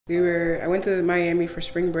I went to Miami for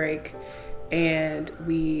spring break, and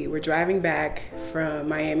we were driving back from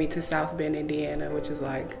Miami to South Bend, Indiana, which is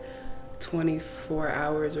like 24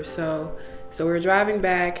 hours or so. So we were driving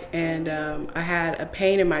back, and I had a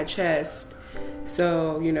pain in my chest.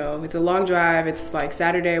 So, you know, it's a long drive. It's like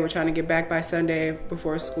Saturday. We're trying to get back by Sunday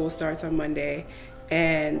before school starts on Monday.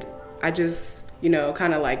 And I just, you know,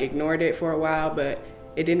 kind of like ignored it for a while, but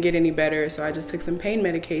it didn't get any better. So I just took some pain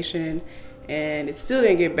medication, and it still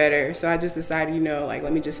didn't get better. So I just decided, you know, like,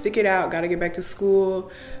 let me just stick it out. Got to get back to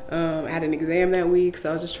school. I had an exam that week, so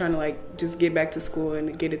I was just trying to like just get back to school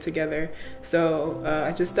and get it together. So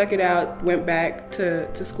I just stuck it out, went back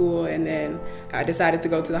to school, and then I decided to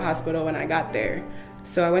go to the hospital when I got there.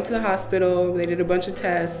 So I went to the hospital. They did a bunch of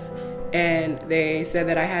tests, and they said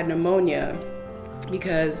that I had pneumonia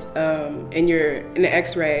because in the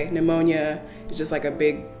X-ray, pneumonia is just like a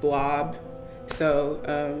big blob.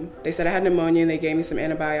 So they said I had pneumonia, and they gave me some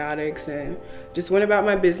antibiotics, and just went about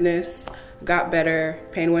my business. Got better,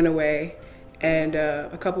 pain went away, and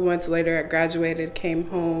a couple months later I graduated, came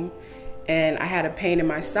home, and I had a pain in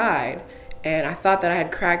my side, and I thought that I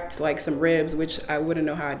had cracked like some ribs, which I wouldn't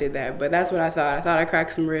know how I did that, but that's what I thought. I thought I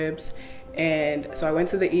cracked some ribs, and so I went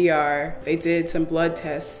to the ER. They did some blood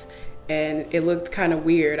tests, and it looked kind of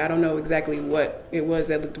weird. I don't know exactly what it was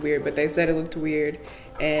that looked weird, but they said it looked weird,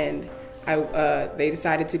 and they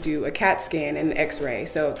decided to do a CAT scan and an X-ray.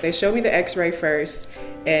 So they showed me the X-ray first,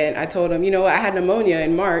 and I told them, you know, I had pneumonia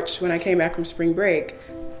in March when I came back from spring break.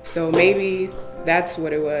 So maybe that's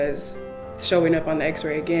what it was showing up on the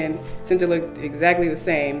X-ray again, since it looked exactly the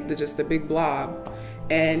same, just the big blob.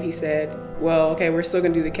 And he said, well, okay, we're still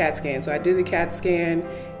gonna do the CAT scan. So I did the CAT scan,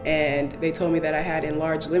 and they told me that I had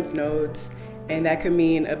enlarged lymph nodes, and that could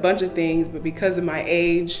mean a bunch of things, but because of my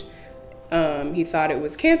age, he thought it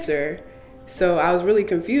was cancer. So I was really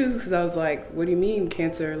confused, because I was like, what do you mean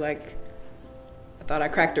cancer? Like, I thought I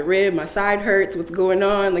cracked a rib, my side hurts, what's going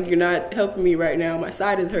on? Like, you're not helping me right now, my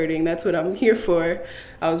side is hurting, that's what I'm here for.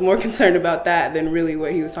 I was more concerned about that than really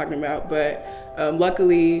what he was talking about, but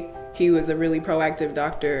luckily he was a really proactive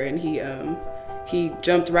doctor, and he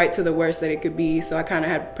jumped right to the worst that it could be, so I kind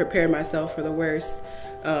of had prepared myself for the worst.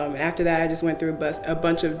 And after that I just went through a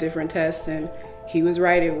bunch of different tests, and he was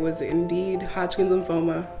right, it was indeed Hodgkin's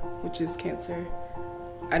lymphoma, which is cancer.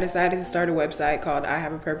 I decided to start a website called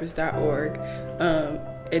IHaveAPurpose.org.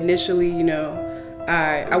 Initially, you know,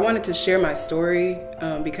 I wanted to share my story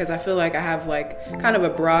because I feel like I have like kind of a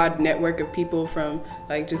broad network of people from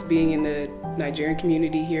like just being in the Nigerian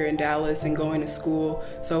community here in Dallas and going to school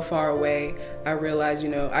so far away. I realized, you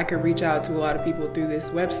know, I could reach out to a lot of people through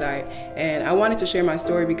this website, and I wanted to share my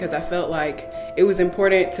story because I felt like it was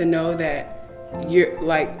important to know that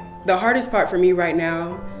the hardest part for me right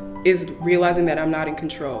now is realizing that I'm not in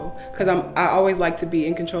control, because I always like to be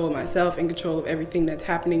in control of myself, in control of everything that's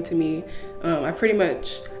happening to me. I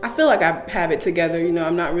feel like I have it together, you know.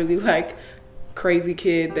 I'm not really like crazy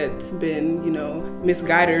kid that's been, you know,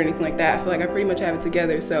 misguided or anything like that. I feel like I pretty much have it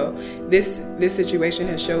together. So this situation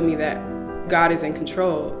has shown me that God is in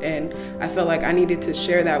control, and I felt like I needed to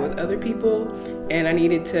share that with other people, and I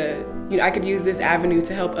needed to, you know, I could use this avenue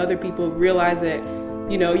to help other people realize that,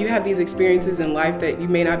 you know, you have these experiences in life that you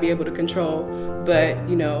may not be able to control, but,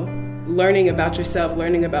 you know, learning about yourself,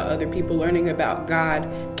 learning about other people, learning about God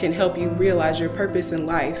can help you realize your purpose in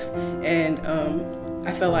life. And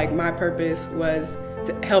I felt like my purpose was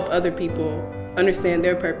to help other people understand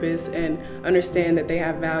their purpose and understand that they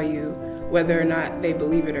have value, whether or not they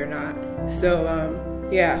believe it or not. So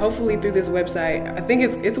yeah, hopefully through this website, I think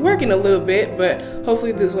it's working a little bit, but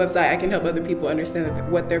hopefully through this website I can help other people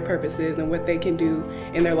understand what their purpose is and what they can do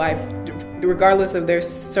in their life, regardless of their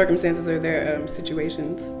circumstances or their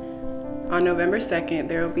situations. On November 2nd,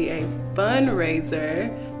 there will be a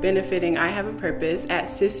fundraiser benefiting I Have a Purpose at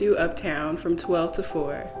Sisu, Uptown from 12 to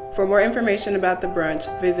 4. For more information about the brunch,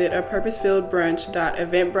 visit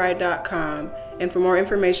apurposefilledbrunch.eventbrite.com, and for more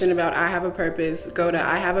information about I Have a Purpose, go to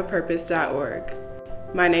ihaveapurpose.org.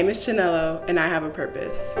 My name is Chinelo, and I have a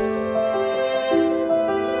purpose.